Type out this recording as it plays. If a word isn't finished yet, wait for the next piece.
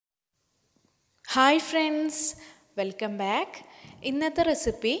Hi friends, welcome back. ഇന്നത്തെ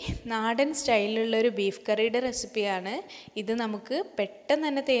recipe നാടൻ സ്റ്റൈലിലുള്ളൊരു beef കറിയുടെ റെസിപ്പിയാണ്. ഇത് നമുക്ക് പെട്ടെന്ന്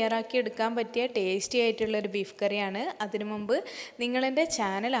തന്നെ തയ്യാറാക്കി എടുക്കാൻ പറ്റിയ ടേസ്റ്റി ആയിട്ടുള്ളൊരു ബീഫ് കറിയാണ്. അതിനു മുമ്പ് നിങ്ങളെൻ്റെ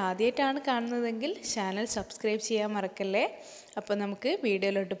ചാനൽ ആദ്യമായിട്ടാണ് കാണുന്നതെങ്കിൽ ചാനൽ സബ്സ്ക്രൈബ് ചെയ്യാൻ മറക്കല്ലേ. അപ്പോൾ നമുക്ക്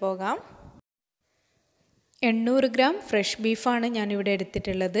വീഡിയോയിലോട്ട് പോകാം. 800 ഗ്രാം ഫ്രഷ് ബീഫാണ് ഞാനിവിടെ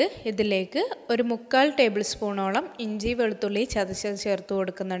എടുത്തിട്ടുള്ളത്. ഇതിലേക്ക് ഒരു 3/4 ടേബിൾ സ്പൂണോളം ഇഞ്ചി വെളുത്തുള്ളി ചതച്ചത് ചേർത്ത്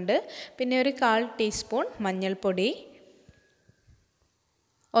കൊടുക്കുന്നുണ്ട്. പിന്നെ ഒരു 1/4 ടീസ്പൂൺ മഞ്ഞൾപ്പൊടി,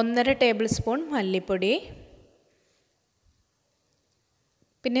 1.5 ടേബിൾ സ്പൂൺ മല്ലിപ്പൊടി,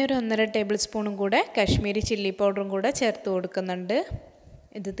 പിന്നെ ഒരു 1.5 ടേബിൾ സ്പൂണും കൂടെ കാശ്മീരി ചില്ലി പൗഡറും കൂടെ ചേർത്ത് കൊടുക്കുന്നുണ്ട്.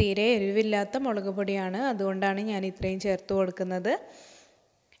 ഇത് തീരെ എരിവില്ലാത്ത മുളക് പൊടിയാണ്, അതുകൊണ്ടാണ് ഞാൻ ഇത്രയും ചേർത്ത് കൊടുക്കുന്നത്.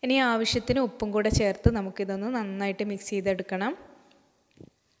 ഇനി ആവശ്യത്തിന് ഉപ്പും കൂടെ ചേർത്ത് നമുക്കിതൊന്ന് നന്നായിട്ട് മിക്സ് ചെയ്തെടുക്കണം.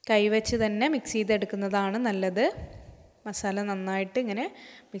 കൈവച്ച് തന്നെ മിക്സ് ചെയ്തെടുക്കുന്നതാണ് നല്ലത്. മസാല നന്നായിട്ട് ഇങ്ങനെ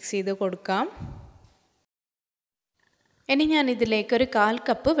മിക്സ് ചെയ്ത് കൊടുക്കാം. ഇനി ഞാൻ ഇതിലേക്ക് ഒരു 1/4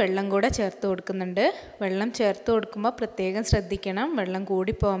 കപ്പ് വെള്ളം കൂടെ ചേർത്ത് കൊടുക്കുന്നുണ്ട്. വെള്ളം ചേർത്ത് കൊടുക്കുമ്പോൾ പ്രത്യേകം ശ്രദ്ധിക്കണം, വെള്ളം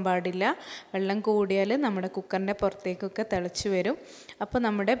കൂടിപ്പോകാൻ പാടില്ല. വെള്ളം കൂടിയാൽ നമ്മുടെ കുക്കറിൻ്റെ പുറത്തേക്കൊക്കെ തിളച്ച് വരും. അപ്പോൾ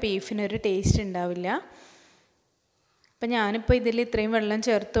നമ്മുടെ ബീഫിനൊരു ടേസ്റ്റ് ഉണ്ടാവില്ല. അപ്പോൾ ഞാനിപ്പോൾ ഇതിൽ ഇത്രയും വെള്ളം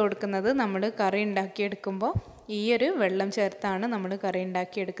ചേർത്ത് കൊടുക്കുന്നത് നമ്മൾ കറി ഉണ്ടാക്കിയെടുക്കുമ്പോൾ ഈ ഒരു വെള്ളം ചേർത്താണ് നമ്മൾ കറി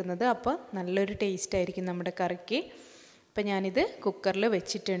ഉണ്ടാക്കിയെടുക്കുന്നത്. അപ്പോൾ നല്ലൊരു ടേസ്റ്റ് ആയിരിക്കും നമ്മുടെ കറിക്ക്. അപ്പോൾ ഞാനിത് കുക്കറിൽ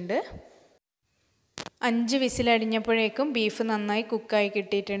വെച്ചിട്ടുണ്ട്. 5 വിസിലടിഞ്ഞപ്പോഴേക്കും ബീഫ് നന്നായി കുക്കായി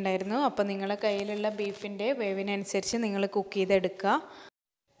കിട്ടിയിട്ടുണ്ടായിരുന്നു. അപ്പോൾ നിങ്ങളുടെ കയ്യിലുള്ള ബീഫിൻ്റെ വേവിനനുസരിച്ച് നിങ്ങൾ കുക്ക് ചെയ്തെടുക്കുക.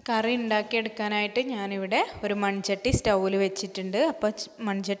 കറി ഉണ്ടാക്കിയെടുക്കാനായിട്ട് ഞാനിവിടെ ഒരു മൺചട്ടി സ്റ്റൗവിൽ വെച്ചിട്ടുണ്ട്. അപ്പോൾ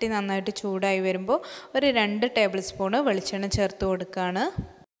മൺചട്ടി നന്നായിട്ട് ചൂടായി വരുമ്പോൾ ഒരു 2 ടേബിൾ സ്പൂണ് വെളിച്ചെണ്ണ ചേർത്ത് കൊടുക്കുകയാണ്.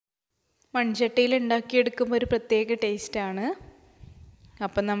 മൺചട്ടിയിൽ ഉണ്ടാക്കിയെടുക്കുമ്പോൾ ഒരു പ്രത്യേക ടേസ്റ്റാണ്.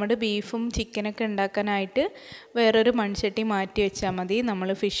 അപ്പം നമ്മുടെ ബീഫും ചിക്കനൊക്കെ ഉണ്ടാക്കാനായിട്ട് വേറൊരു മൺചട്ടി മാറ്റി വെച്ചാൽ മതി. നമ്മൾ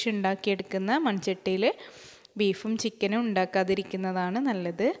ഫിഷ് ഉണ്ടാക്കിയെടുക്കുന്ന മൺചട്ടിയിൽ ബീഫും ചിക്കനും ഉണ്ടാക്കാതിരിക്കുന്നതാണ്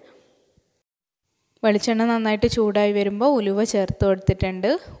നല്ലത്. വെളിച്ചെണ്ണ നന്നായിട്ട് ചൂടായി വരുമ്പോൾ ഉലുവ ചേർത്ത് കൊടുത്തിട്ടുണ്ട്.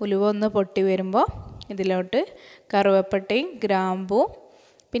 ഉലുവ ഒന്ന് പൊട്ടി വരുമ്പോൾ ഇതിലോട്ട് കറുവപ്പട്ടയും ഗ്രാമ്പും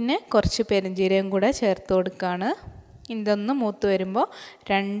പിന്നെ കുറച്ച് പെരുംജീരകം കൂടെ ചേർത്ത് കൊടുക്കുകയാണ്. ഇതൊന്ന് മൂത്ത് വരുമ്പോൾ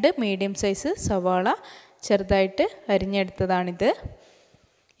 2 മീഡിയം സൈസ് സവാള ചെറുതായിട്ട് അരിഞ്ഞെടുത്തതാണിത്.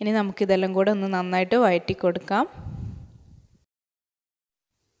 ഇനി നമുക്കിതെല്ലാം കൂടെ ഒന്ന് നന്നായിട്ട് വഴറ്റി കൊടുക്കാം.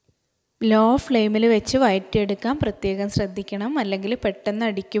 ലോ ഫ്ലെയിമിൽ വെച്ച് വഴറ്റിയെടുക്കാൻ പ്രത്യേകം ശ്രദ്ധിക്കണം, അല്ലെങ്കിൽ പെട്ടെന്ന്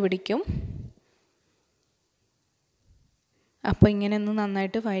അടിക്ക് പിടിക്കും. അപ്പോൾ ഇങ്ങനെ ഒന്ന്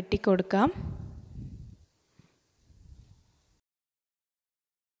നന്നായിട്ട് വഴറ്റി കൊടുക്കാം.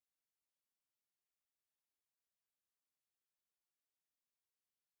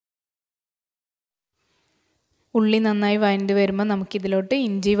 ഉള്ളി നന്നായി വഴണ്ട് വരുമ്പോൾ നമുക്കിതിലോട്ട്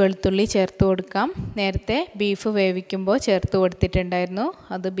ഇഞ്ചി വെളുത്തുള്ളി ചേർത്ത് കൊടുക്കാം. നേരത്തെ ബീഫ് വേവിക്കുമ്പോൾ ചേർത്ത് കൊടുത്തിട്ടുണ്ടായിരുന്നു.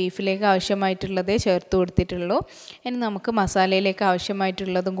 അത് ബീഫിലേക്ക് ആവശ്യമായിട്ടുള്ളതേ ചേർത്ത് കൊടുത്തിട്ടുള്ളൂ. ഇനി നമുക്ക് മസാലയിലേക്ക്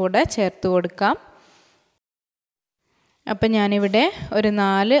ആവശ്യമായിട്ടുള്ളതും കൂടെ ചേർത്ത് കൊടുക്കാം. അപ്പം ഞാനിവിടെ ഒരു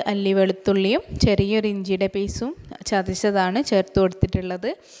 4 അല്ലി വെളുത്തുള്ളിയും ചെറിയൊരു ഇഞ്ചിയുടെ പീസും ചതച്ചതാണ് ചേർത്ത് കൊടുത്തിട്ടുള്ളത്.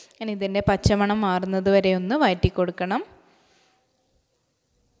 ഇനി ഇതിൻ്റെ പച്ചമണം മാറുന്നത് വരെ ഒന്ന് വഴറ്റി കൊടുക്കണം.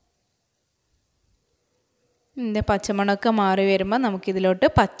 ഇതിൻ്റെ പച്ചമുളകൊക്കെ മാറി വരുമ്പോൾ നമുക്കിതിലോട്ട്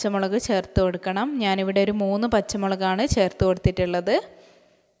പച്ചമുളക് ചേർത്ത് കൊടുക്കണം. ഞാനിവിടെ ഒരു 3 പച്ചമുളകാണ് ചേർത്ത് കൊടുത്തിട്ടുള്ളത്.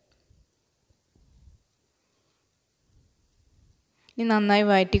 ഇനി നന്നായി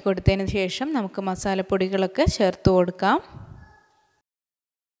വഴറ്റി കൊടുത്തതിന് ശേഷം നമുക്ക് മസാലപ്പൊടികളൊക്കെ ചേർത്ത് കൊടുക്കാം.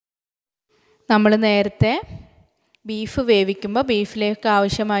 നമ്മൾ നേരത്തെ ബീഫ് വേവിക്കുമ്പോൾ ബീഫിലേക്ക്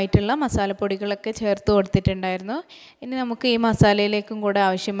ആവശ്യമായിട്ടുള്ള മസാലപ്പൊടികളൊക്കെ ചേർത്ത് കൊടുത്തിട്ടുണ്ടായിരുന്നു. ഇനി നമുക്ക് ഈ മസാലയിലേക്കും കൂടെ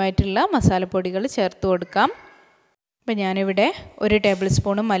ആവശ്യമായിട്ടുള്ള മസാലപ്പൊടികൾ ചേർത്ത് കൊടുക്കാം. അപ്പോൾ ഞാനിവിടെ 1 ടേബിൾ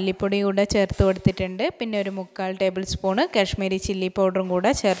സ്പൂണ് മല്ലിപ്പൊടി കൂടെ ചേർത്ത് കൊടുത്തിട്ടുണ്ട്. പിന്നെ ഒരു 3/4 ടേബിൾ സ്പൂണ് കാശ്മീരി ചില്ലി പൗഡറും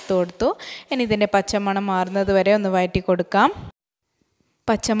കൂടെ ചേർത്ത് കൊടുത്തു. ഇനി ഇതിൻ്റെ പച്ചമണം മാറുന്നത് വരെ ഒന്ന് വഴറ്റി കൊടുക്കാം.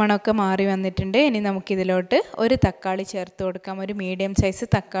 പച്ചമണമൊക്കെ മാറി വന്നിട്ടുണ്ട്. ഇനി നമുക്കിതിലോട്ട് ഒരു തക്കാളി ചേർത്ത് കൊടുക്കാം. ഒരു മീഡിയം സൈസ്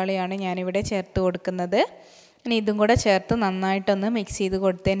തക്കാളിയാണ് ഞാനിവിടെ ചേർത്ത് കൊടുക്കുന്നത്. ഇനി ഇതും കൂടെ ചേർത്ത് നന്നായിട്ടൊന്ന് മിക്സ് ചെയ്ത്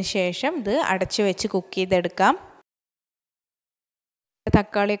കൊടുത്തതിന് ശേഷം ഇത് അടച്ചു വെച്ച് കുക്ക് ചെയ്തെടുക്കാം.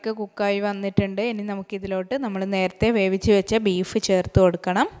 തക്കാളിയൊക്കെ കുക്കായി വന്നിട്ടുണ്ട്. ഇനി നമുക്കിതിലോട്ട് നമ്മൾ നേരത്തെ വേവിച്ച് വെച്ച ബീഫ് ചേർത്ത്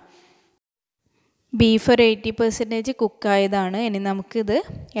കൊടുക്കണം. ബീഫ് ഒരു 80% കുക്കായതാണ്. ഇനി നമുക്കിത്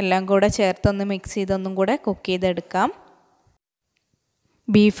എല്ലാം കൂടെ ചേർത്തൊന്ന് മിക്സ് ചെയ്തൊന്നും കൂടെ കുക്ക് ചെയ്തെടുക്കാം.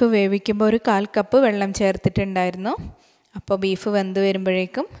 ബീഫ് വേവിക്കുമ്പോൾ ഒരു 1/4 കപ്പ് വെള്ളം ചേർത്തിട്ടുണ്ടായിരുന്നു. അപ്പോൾ ബീഫ് വെന്ത്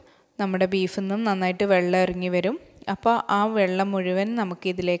വരുമ്പോഴേക്കും നമ്മുടെ ബീഫിൽ നിന്നും നന്നായിട്ട് വെള്ളം ഇറങ്ങി വരും. അപ്പോൾ ആ വെള്ളം മുഴുവൻ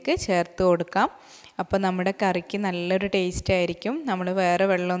നമുക്കിതിലേക്ക് ചേർത്ത് കൊടുക്കാം. അപ്പോൾ നമ്മുടെ കറിക്ക് നല്ലൊരു ടേസ്റ്റ് ആയിരിക്കും. നമ്മൾ വേറെ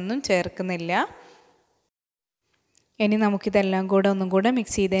വെള്ളമൊന്നും ചേർക്കുന്നില്ല. ഇനി നമുക്കിതെല്ലാം കൂടെ ഒന്നും കൂടെ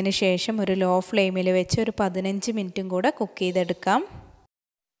മിക്സ് ചെയ്തതിന് ശേഷം ഒരു ലോ ഫ്ലെയിമിൽ വെച്ച് ഒരു 15 മിനിറ്റും കൂടെ കുക്ക് ചെയ്തെടുക്കാം.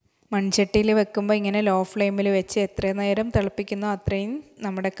 മൺചട്ടിയിൽ വെക്കുമ്പോൾ ഇങ്ങനെ ലോ ഫ്ലെയിമിൽ വെച്ച് എത്ര നേരം തിളപ്പിക്കുന്നോ അത്രയും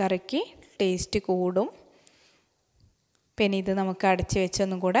നമ്മുടെ കറിക്ക് ടേസ്റ്റ് കൂടും. പിന്നെ ഇത് നമുക്ക് അടച്ച്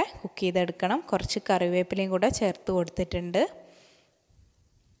വെച്ചൊന്നും കൂടെ കുക്ക് ചെയ്തെടുക്കണം. കുറച്ച് കറിവേപ്പിലയും കൂടെ ചേർത്ത് കൊടുത്തിട്ടുണ്ട്.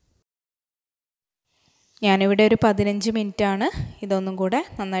 ഞാനിവിടെ ഒരു 15 മിനിറ്റാണ് ഇതൊന്നും കൂടെ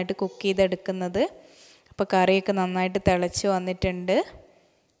നന്നായിട്ട് കുക്ക് ചെയ്തെടുക്കുന്നത്. അപ്പോൾ കറിയൊക്കെ നന്നായിട്ട് തിളച്ച് വന്നിട്ടുണ്ട്.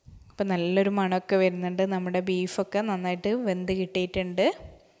 അപ്പോൾ നല്ലൊരു മണമൊക്കെ വരുന്നുണ്ട്. നമ്മുടെ ബീഫൊക്കെ നന്നായിട്ട് വെന്ത് കിട്ടിയിട്ടുണ്ട്.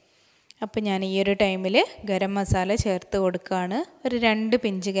 അപ്പോൾ ഞാൻ ഈ ഒരു ടൈമിൽ ഗരം മസാല ചേർത്ത് കൊടുക്കുകയാണ്. ഒരു 2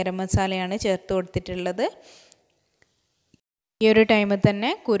 പിഞ്ച് ഗരം മസാലയാണ് ചേർത്ത് കൊടുത്തിട്ടുള്ളത്. ഈ ഒരു ടൈമിൽ തന്നെ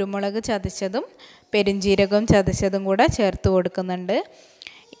കുരുമുളക് ചതച്ചതും പെരുംജീരകം ചതച്ചതും കൂടെ ചേർത്ത് കൊടുക്കുന്നുണ്ട്.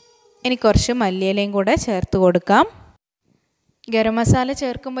 ഇനി കുറച്ച് മല്ലിയിലയും കൂടെ ചേർത്ത് കൊടുക്കാം. ഗരം മസാല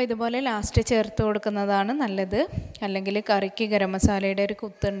ചേർക്കുമ്പോൾ ഇതുപോലെ ലാസ്റ്റ് ചേർത്ത് കൊടുക്കുന്നതാണ് നല്ലത്. അല്ലെങ്കിൽ കറിക്ക് ഗരം മസാലയുടെ ഒരു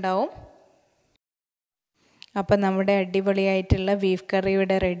കുത്തുണ്ടാവും. അപ്പം നമ്മുടെ അടിപൊളിയായിട്ടുള്ള ബീഫ് കറി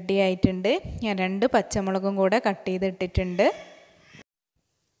ഇവിടെ റെഡി ആയിട്ടുണ്ട്. ഞാൻ 2 പച്ചമുളകും കൂടെ കട്ട് ചെയ്തിട്ടിട്ടുണ്ട്.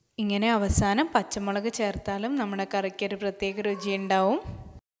 ഇങ്ങനെ അവസാനം പച്ചമുളക് ചേർത്താലും നമ്മുടെ കറിക്ക് ഒരു പ്രത്യേക രുചി ഉണ്ടാവും.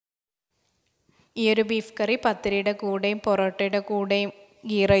 ഈ ഒരു ബീഫ് കറി പത്തിരിയുടെ കൂടെയും പൊറോട്ടയുടെ കൂടെയും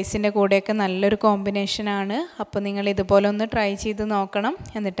ഗീ റൈസിൻ്റെ കൂടെയൊക്കെ നല്ലൊരു കോമ്പിനേഷനാണ്. അപ്പോൾ നിങ്ങൾ ഇതുപോലെ ഒന്ന് ട്രൈ ചെയ്ത് നോക്കണം.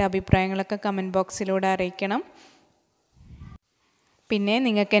 എന്നിട്ട് അഭിപ്രായങ്ങളൊക്കെ കമൻറ്റ് ബോക്സിലൂടെ അറിയിക്കണം. പിന്നെ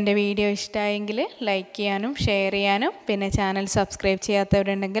നിങ്ങൾക്ക് എൻ്റെ വീഡിയോ ഇഷ്ടമായെങ്കിൽ ലൈക്ക് ചെയ്യാനും ഷെയർ ചെയ്യാനും പിന്നെ ചാനൽ സബ്സ്ക്രൈബ്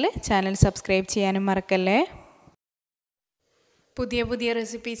ചെയ്യാത്തവരുണ്ടെങ്കിൽ ചാനൽ സബ്സ്ക്രൈബ് ചെയ്യാനും മറക്കല്ലേ. പുതിയ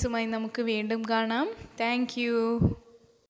റെസിപ്പീസുമായി നമുക്ക് വീണ്ടും കാണാം. Thank you.